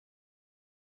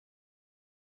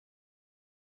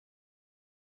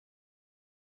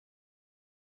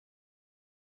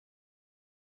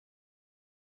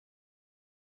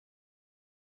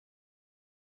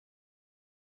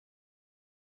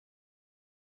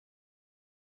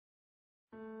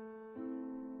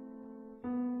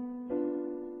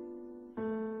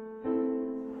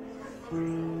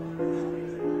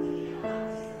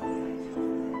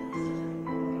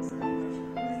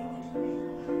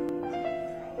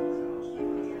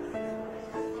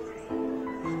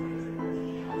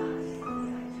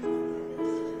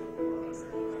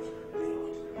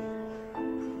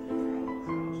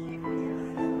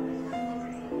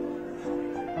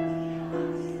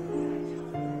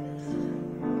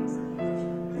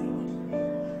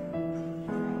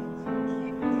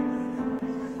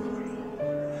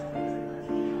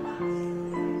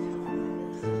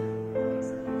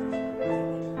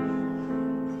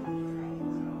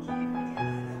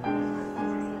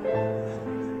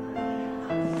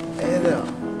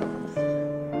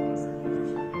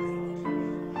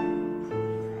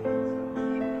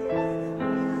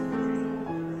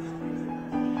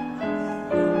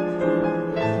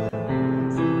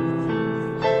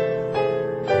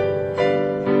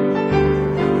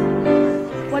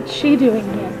she doing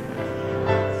here?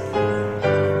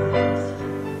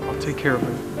 I'll take care of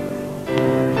her.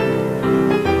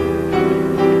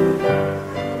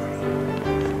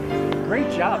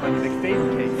 Great job on the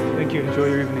McFadden case. Thank you. Enjoy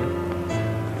your evening.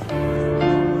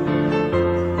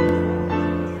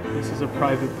 This is a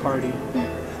private party.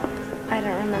 I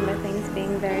don't remember things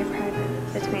being very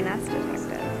private between us,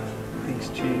 Detective. Things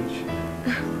change.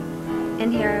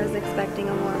 And here I was expecting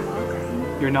a warm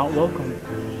welcome. You're not welcome.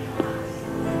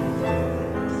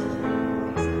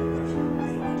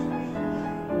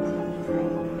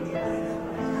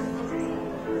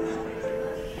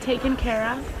 Taken care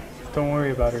of? Don't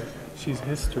worry about her. She's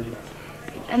history.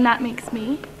 And that makes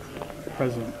me?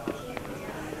 Present.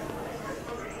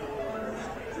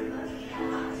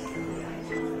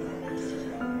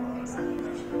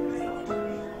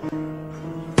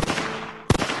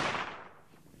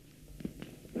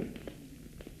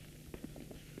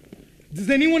 Does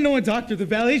anyone know a doctor? The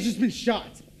valet's just been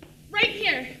shot. Right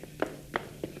here.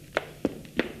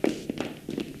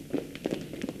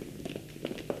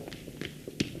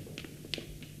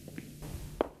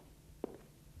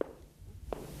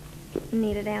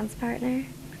 Need a dance partner?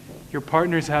 Your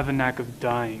partners have a knack of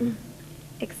dying.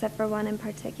 Except for one in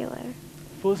particular.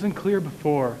 If it wasn't clear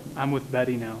before, I'm with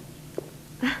Betty now.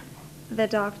 The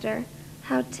doctor.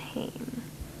 How tame.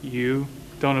 You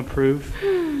don't approve?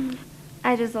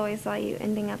 I just always saw you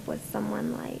ending up with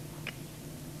someone like...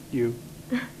 You.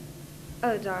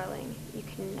 Oh, darling, you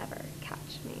can never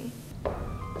catch me.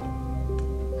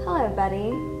 Hello,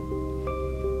 buddy.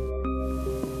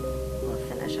 We'll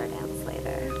finish our dance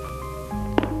later.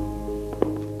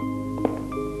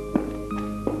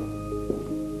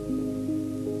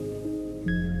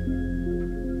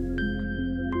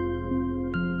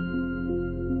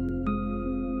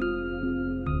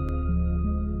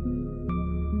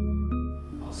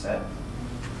 Set.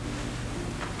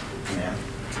 Ma'am.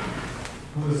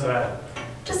 Who was that?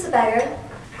 Just a beggar.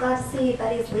 Glad to see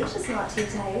Betty's leash is not too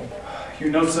tight. Your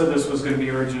note said this was going to be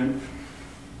urgent.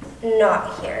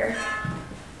 Not here.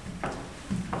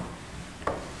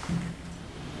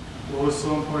 What was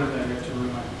so important that I got to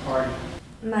ruin my party?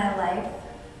 My life?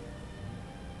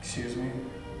 Excuse me?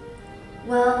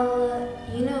 Well,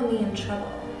 you know me in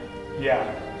trouble.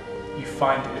 Yeah, you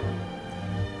find it.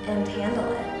 And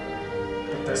handle it.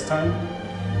 But this time?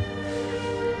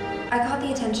 I caught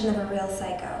the attention of a real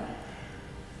psycho.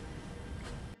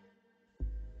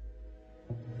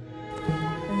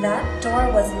 That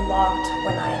door was locked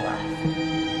when I left.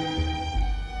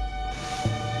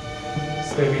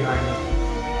 Stay behind me.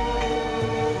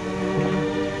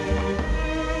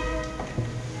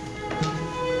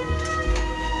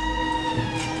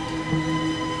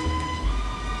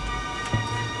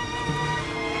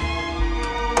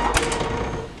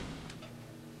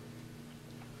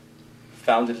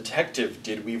 Found a detective,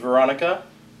 did we, Veronica?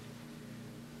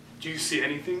 Do you see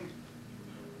anything?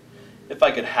 If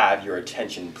I could have your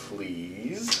attention,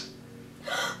 please.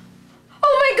 Oh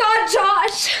my God,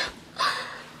 Josh!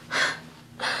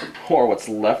 Or what's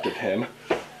left of him.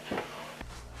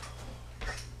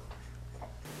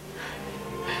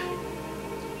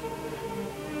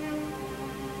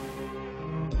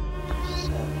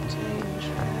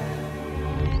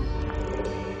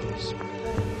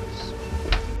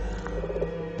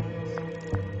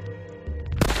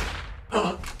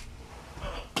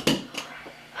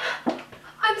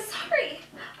 I'm sorry.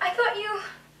 I thought you...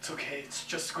 It's okay, it's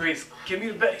just Grace. Give me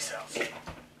to Betty's house.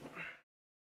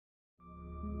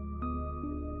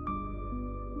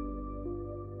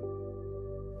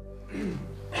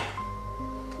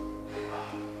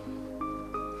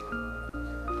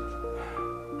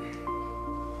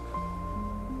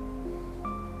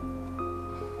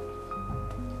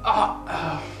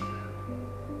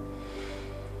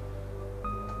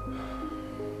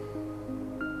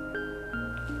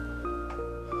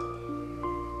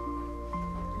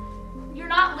 You're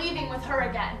not leaving with her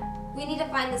again. We need to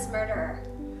find this murderer.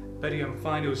 Betty, I'm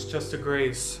fine. It was just a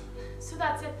Grace. So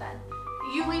that's it then.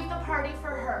 You leave the party for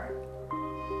her.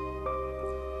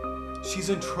 She's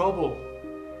in trouble.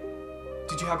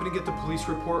 Did you happen to get the police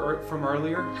report from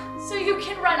earlier? So you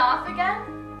can run off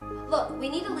again? Look, we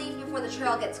need to leave before the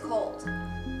trail gets cold.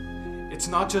 It's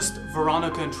not just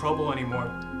Veronica in trouble anymore.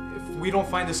 If we don't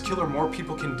find this killer, more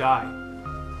people can die.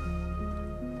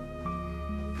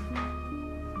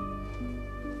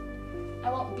 I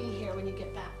won't be here when you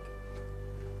get back.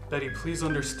 Betty, please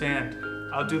understand.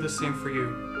 I'll do the same for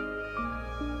you.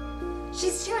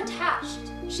 She's too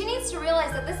attached. She needs to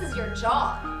realize that this is your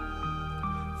job.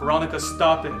 Veronica,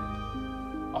 stop it.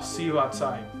 I'll see you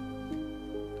outside.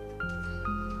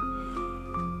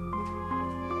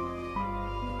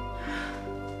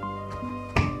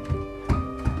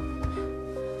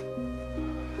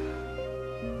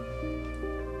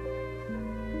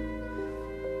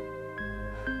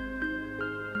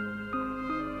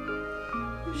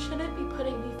 You shouldn't be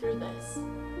putting me through this.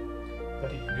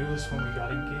 Betty, you knew this when we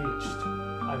got engaged.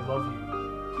 I love you.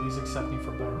 Please accept me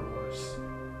for better or worse.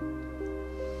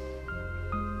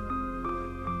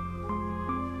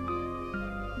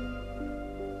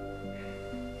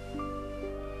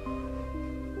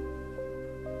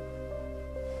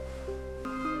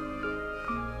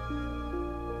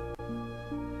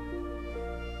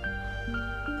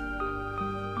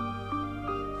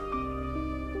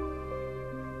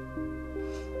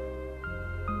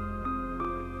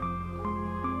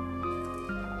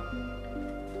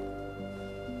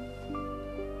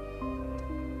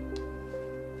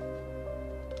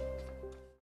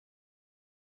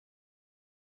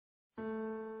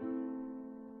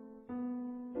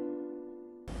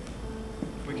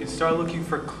 We can start looking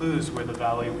for clues where the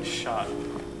valet was shot.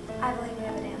 I believe we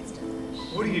have a dance to finish.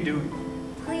 What are you doing?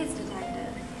 Please,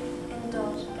 detective,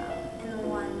 indulge Belle in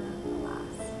one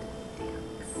last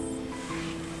dance.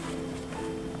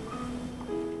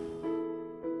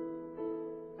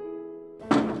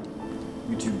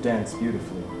 You two dance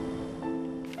beautifully.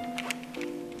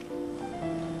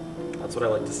 That's what I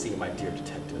like to see, my dear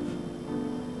detective.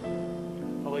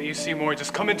 I'll let you see more.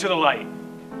 Just come into the light.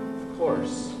 Of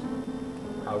course.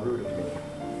 How rude of me.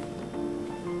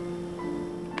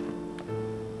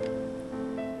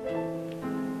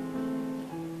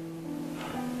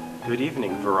 Good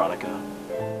evening, Veronica.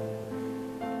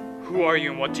 Who are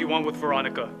you and what do you want with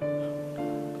Veronica?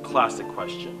 A classic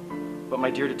question. But my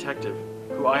dear detective,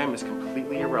 who I am is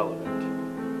completely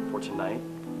irrelevant. For tonight,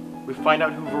 we find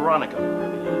out who Veronica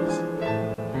really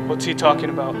is. What's he talking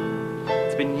about?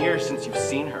 It's been years since you've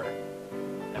seen her.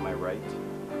 Am I right?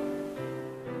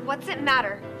 What's it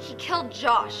matter? He killed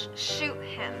Josh. Shoot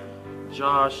him.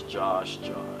 Josh.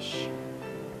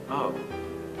 Oh,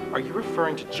 are you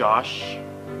referring to Josh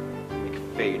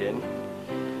McFadden?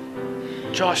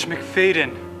 Josh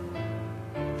McFadden,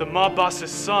 the mob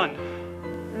boss's son.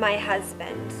 My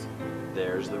husband.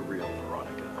 There's the real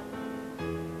Veronica.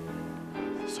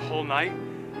 This whole night?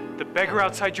 The beggar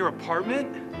outside your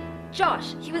apartment?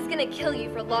 Josh, he was gonna kill you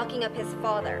for locking up his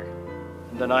father.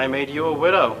 And then I made you a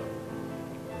widow.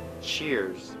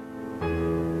 Cheers.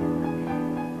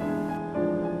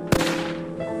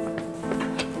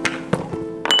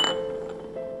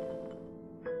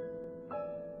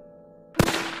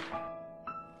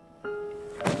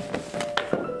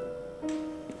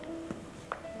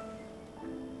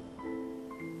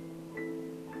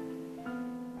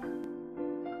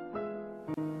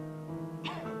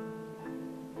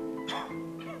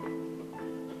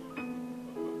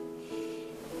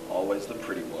 Always the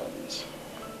pretty ones.